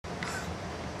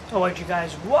Alright you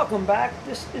guys, welcome back.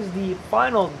 This is the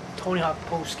final Tony Hawk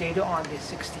Pro Skater on the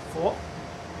 64.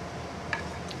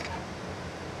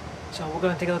 So we're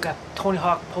going to take a look at Tony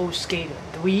Hawk Pro Skater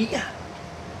 3.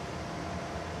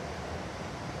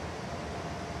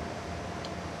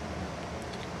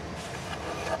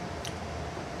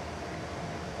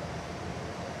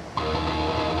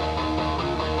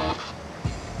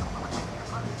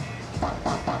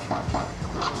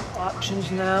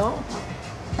 Options now.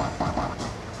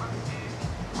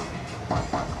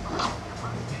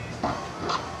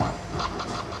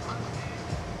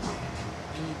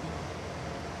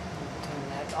 Turn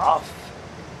that off.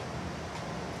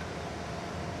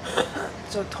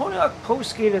 So Tony Hawk Pro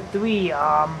Skater 3,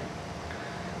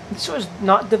 this was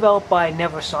not developed by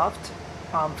Neversoft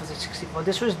for the 64.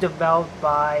 This was developed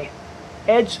by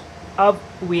Edge of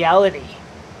Reality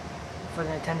for the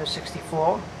Nintendo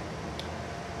 64.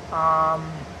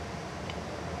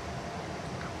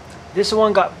 This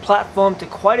one got platformed to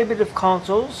quite a bit of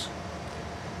consoles.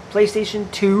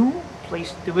 PlayStation 2,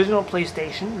 the original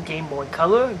PlayStation, Game Boy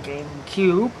Color,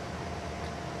 GameCube,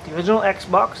 the original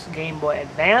Xbox, Game Boy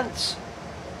Advance,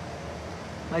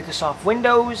 Microsoft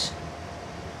Windows,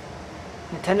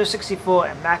 Nintendo 64,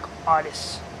 and Mac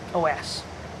OS. Okay,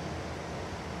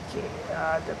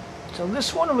 so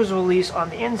this one was released on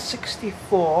the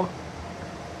N64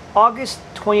 August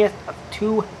 20th of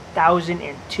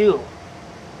 2002.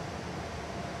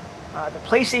 The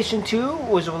PlayStation 2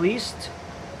 was released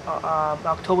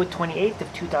October 28th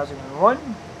of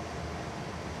 2001.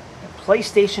 The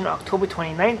PlayStation October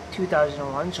 29th,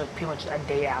 2001, so it's pretty much a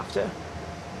day after.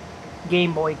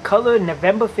 Game Boy Color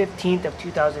November 15th of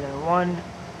 2001.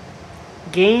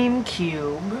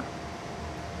 GameCube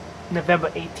November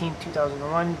 18th,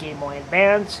 2001. Game Boy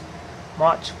Advance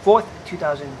March 4th,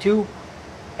 2002.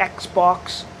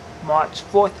 Xbox March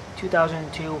 4th,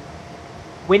 2002.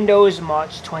 Windows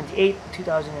March 28th,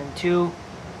 2002.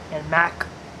 And Mac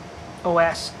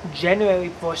OS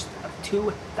January 1st of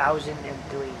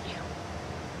 2003.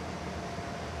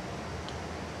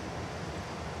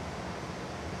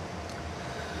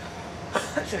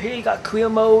 So here you got career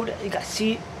mode, you got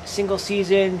single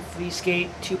season, free skate,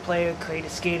 2-player,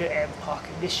 creative skater, and pocket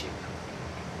edition.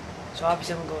 So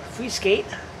obviously I'm going to go to free skate.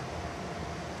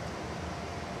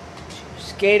 Choose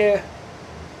skater.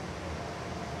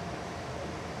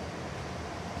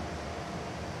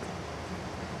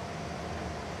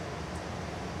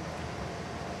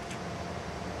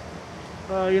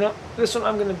 You know, this one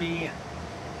I'm going to be...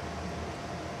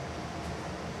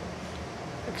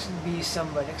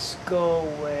 somebody. Let's go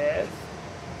with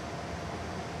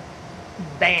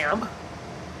Bam.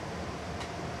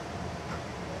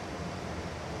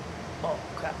 Oh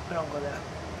crap, I don't go there.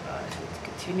 Let's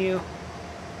continue.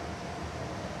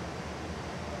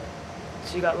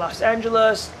 So you got Los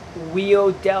Angeles,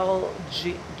 Rio de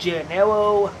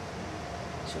Janeiro,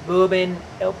 Suburban,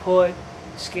 Airport,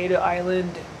 Skater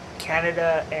Island,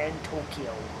 Canada, and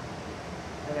Tokyo.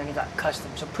 And then you got custom.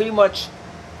 So pretty much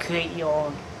create your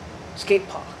own skate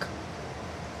park.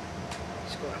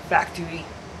 Let's go to factory.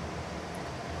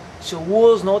 So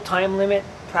rules, no time limit.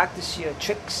 Practice your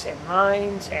tricks and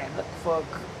lines and look for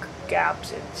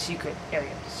gaps and secret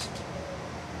areas.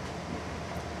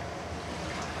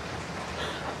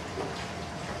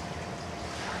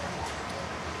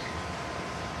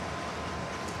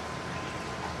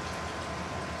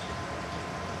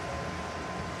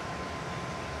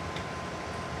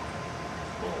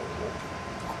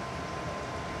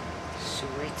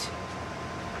 Sweet.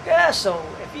 Yeah, so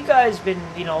if you guys been,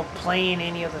 playing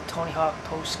any of the Tony Hawk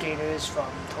Pro Skaters from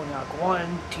Tony Hawk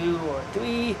 1, 2, or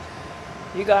 3,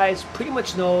 you guys pretty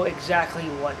much know exactly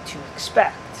what to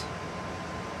expect.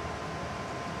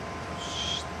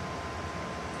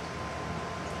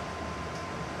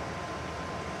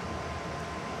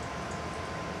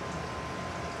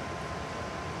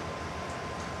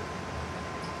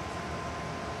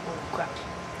 Oh crap.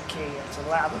 Okay, it's a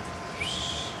lava.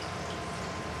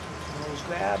 Nose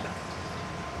grab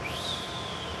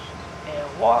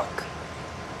and walk.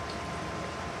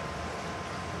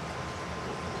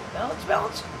 Balance,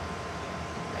 balance.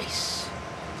 Nice.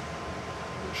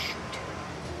 Oh, shoot.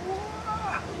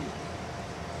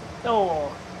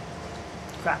 Oh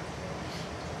crap.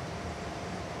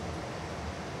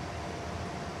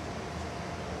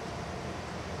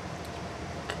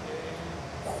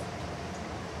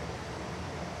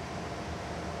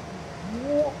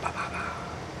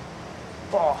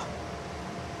 Oh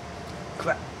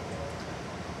crap.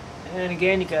 And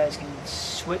again, you guys can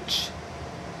switch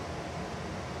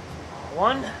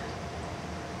one.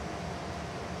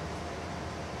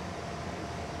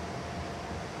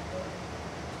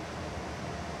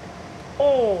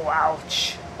 Oh,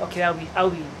 ouch. Okay, I'll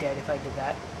be dead if I did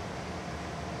that.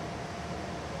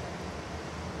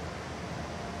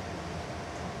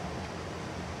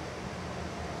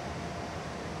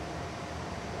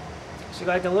 So you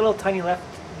got like a little tiny left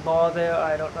ball there.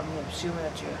 I'm assuming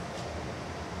that you.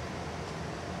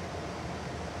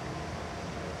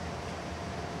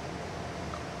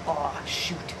 Oh,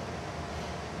 shoot.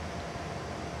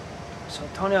 So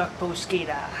Tony Hawk Pro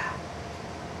Skater.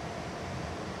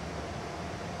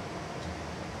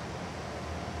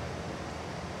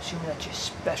 Assuming that's your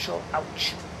special.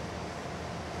 Ouch.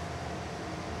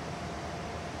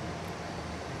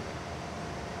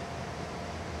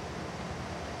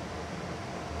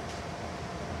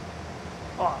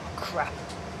 Oh, crap.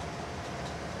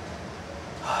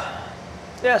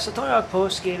 Yeah, so Tony Hawk Pro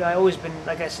Skater, I've always been,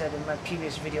 like I said in my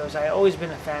previous videos, I've always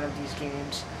been a fan of these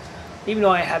games. Even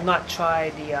though I have not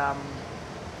tried the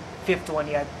fifth one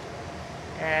yet.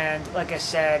 And like I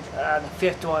said, the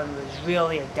fifth one was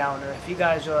really a downer. If you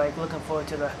guys are like looking forward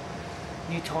to the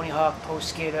new Tony Hawk Pro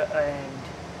Skater, and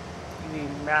you'll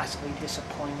be massively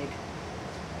disappointed.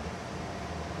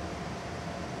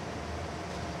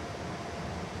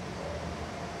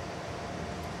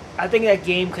 I think that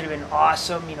game could have been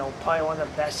awesome, you know, probably one of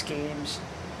the best games.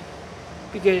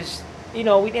 Because, you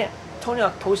know, Tony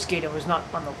Hawk Pro Skater was not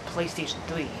on the PlayStation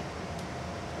 3.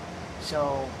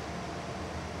 So,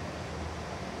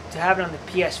 to have it on the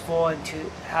PS4 and to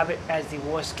have it as the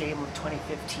worst game of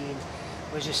 2015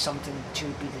 was just something to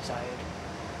be desired.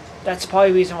 That's probably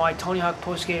the reason why Tony Hawk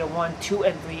Pro Skater 1, 2,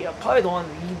 and 3 are probably one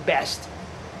of the best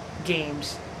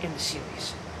games in the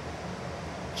series.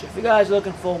 So if you guys are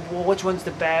looking for which one's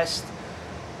the best,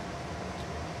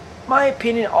 my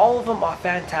opinion, all of them are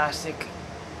fantastic,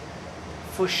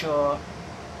 for sure.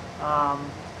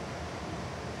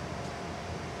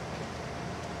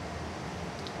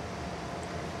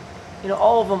 You know,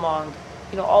 all of them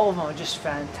are just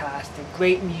fantastic.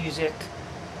 Great music.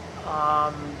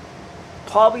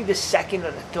 Probably the second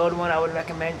or the third one I would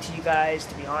recommend to you guys,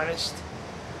 to be honest.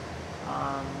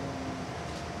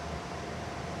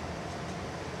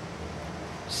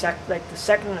 Like the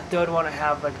second and the third one, I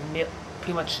have like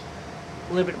pretty much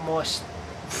a little bit more.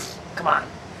 Come on,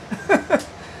 a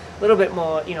little bit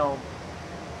more, you know,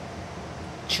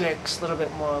 tricks, a little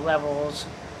bit more levels,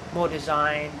 more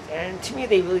design, and to me,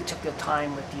 they really took their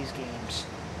time with these games.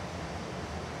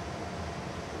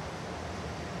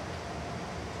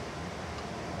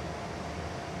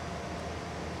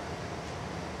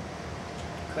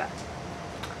 Crap.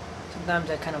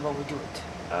 Sometimes I kind of overdo it.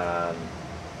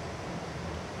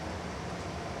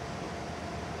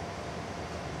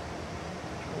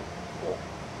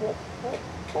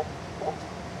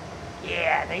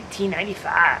 Yeah,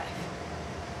 1995.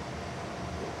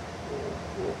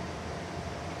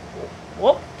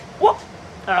 Whoop, whoop.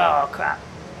 Oh, crap.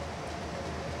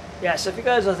 Yeah, so if you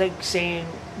guys are saying,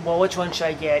 well, which one should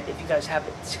I get if you guys have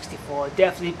it 64,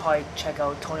 definitely probably check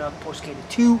out Tony Hawk Pro Skater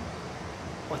 2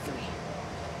 or 3.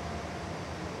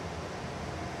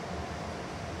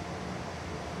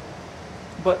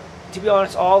 But to be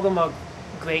honest, all of them are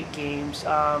great games.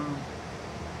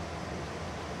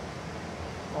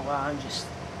 Oh wow, I'm just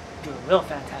doing real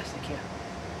fantastic here.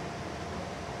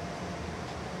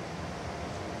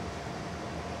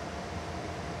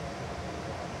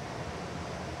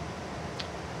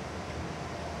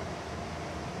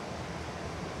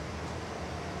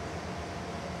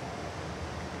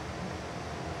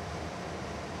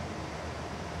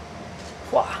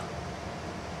 Wow.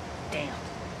 Damn.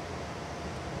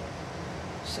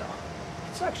 So,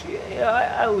 it's actually, yeah,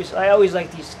 I always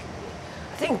like these.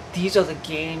 I think these are the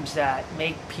games that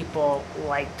make people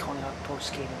like Tony Hawk Pro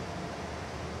Skater.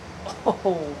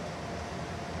 Oh,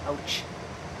 ouch.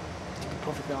 To be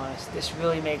perfectly honest, this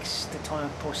really makes the Tony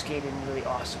Hawk Pro Skating really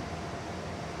awesome.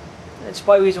 And it's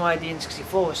probably the reason why the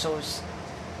N64 was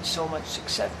so much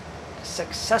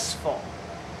successful.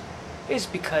 Is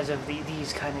because of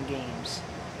these kind of games.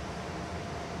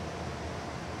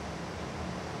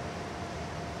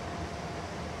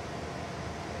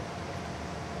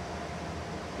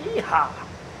 Yeehaw!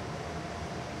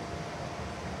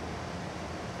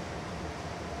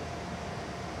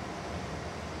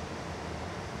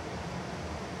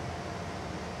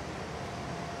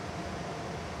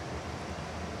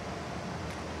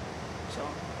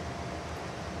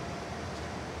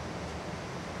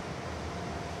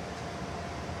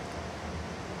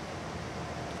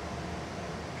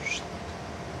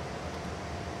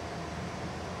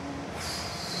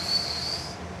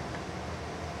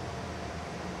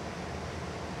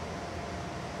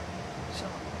 So,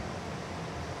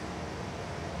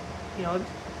 you know,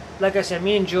 like I said,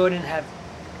 me and Jordan have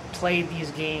played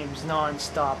these games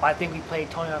non-stop. I think we played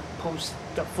Tony Hawk Post,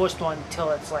 the first one, till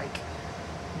it's like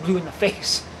blue in the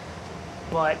face.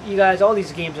 But you guys, all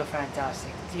these games are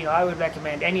fantastic. You know, I would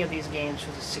recommend any of these games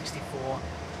for the 64.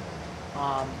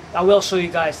 I will show you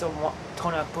guys the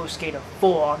Tony Hawk Pro Skater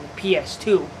 4 on the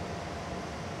PS2.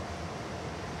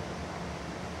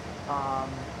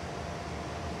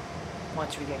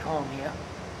 Once we get home here,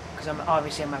 because I'm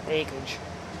at the acreage.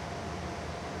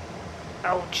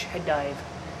 Ouch, head dive.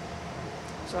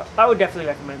 So I would definitely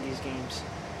recommend these games.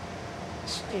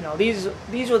 You know,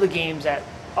 these were the games that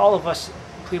all of us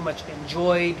pretty much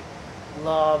enjoyed,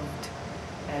 loved,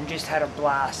 and just had a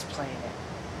blast playing it.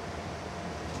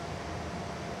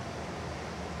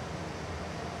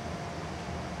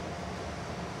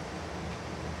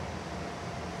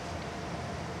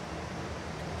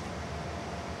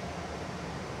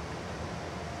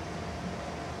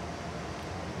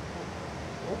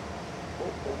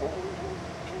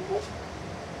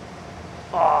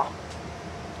 Oh,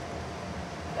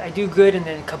 I do good and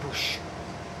then kaboosh.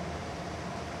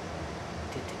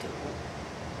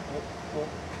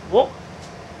 Whoa.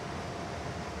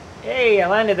 Hey, I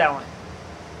landed that one.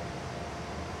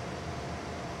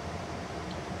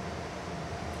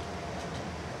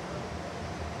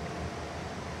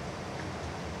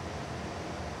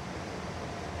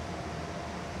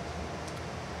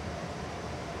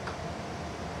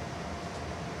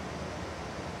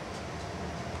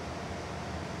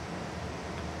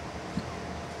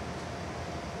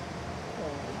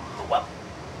 Well,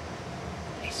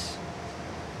 nice.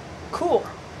 Cool.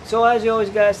 So as always,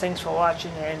 guys, thanks for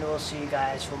watching, and we'll see you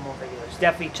guys for more videos.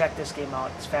 Definitely check this game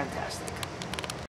out. It's fantastic.